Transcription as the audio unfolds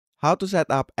how to set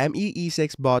up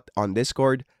MEE6 bot on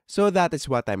Discord. So that is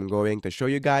what I'm going to show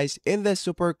you guys in this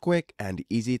super quick and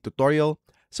easy tutorial.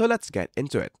 So let's get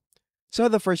into it. So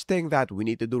the first thing that we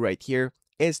need to do right here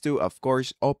is to, of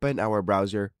course, open our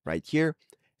browser right here.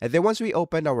 And then once we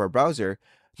open our browser,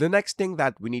 the next thing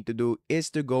that we need to do is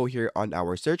to go here on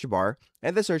our search bar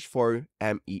and then search for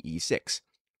MEE6.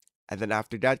 And then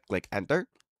after that, click enter.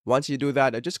 Once you do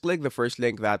that, just click the first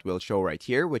link that will show right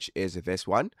here, which is this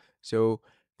one. So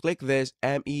click this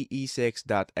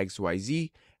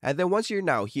mee6.xyz. And then once you're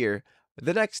now here,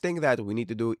 the next thing that we need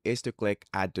to do is to click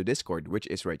add to Discord, which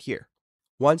is right here.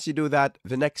 Once you do that,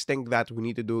 the next thing that we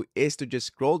need to do is to just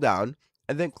scroll down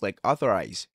and then click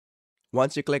authorize.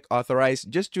 Once you click authorize,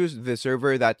 just choose the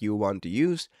server that you want to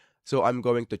use. So I'm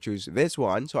going to choose this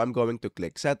one. So I'm going to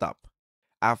click setup.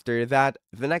 After that,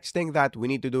 the next thing that we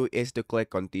need to do is to click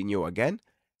continue again.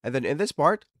 And then in this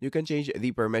part, you can change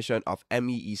the permission of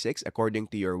MEE6 according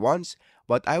to your wants,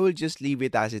 but I will just leave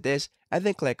it as it is and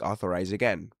then click authorize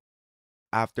again.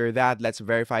 After that, let's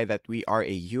verify that we are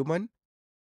a human.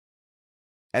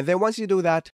 And then once you do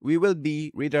that, we will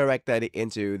be redirected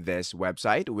into this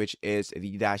website, which is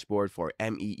the dashboard for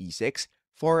MEE6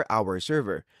 for our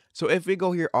server. So if we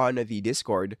go here on the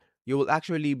Discord, you will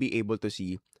actually be able to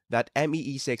see that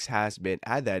MEE6 has been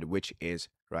added, which is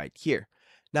right here.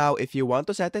 Now, if you want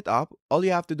to set it up, all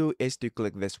you have to do is to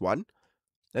click this one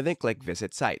and then click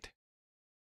visit site.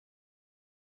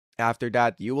 After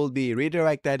that, you will be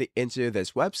redirected into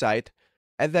this website,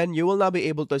 and then you will now be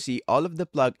able to see all of the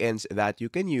plugins that you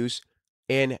can use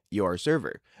in your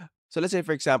server. So let's say,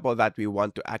 for example, that we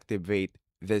want to activate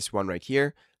this one right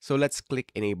here. So let's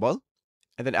click enable.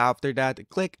 And then after that,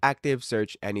 click active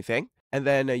search anything. And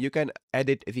then you can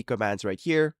edit the commands right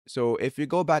here. So if you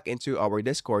go back into our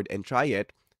Discord and try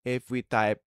it, if we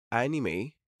type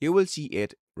anime, you will see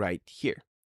it right here.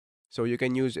 So you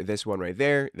can use this one right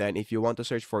there. Then if you want to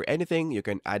search for anything, you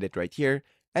can add it right here.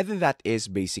 And then that is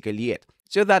basically it.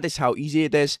 So that is how easy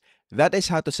it is. That is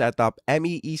how to set up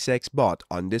MEE6 bot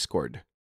on Discord.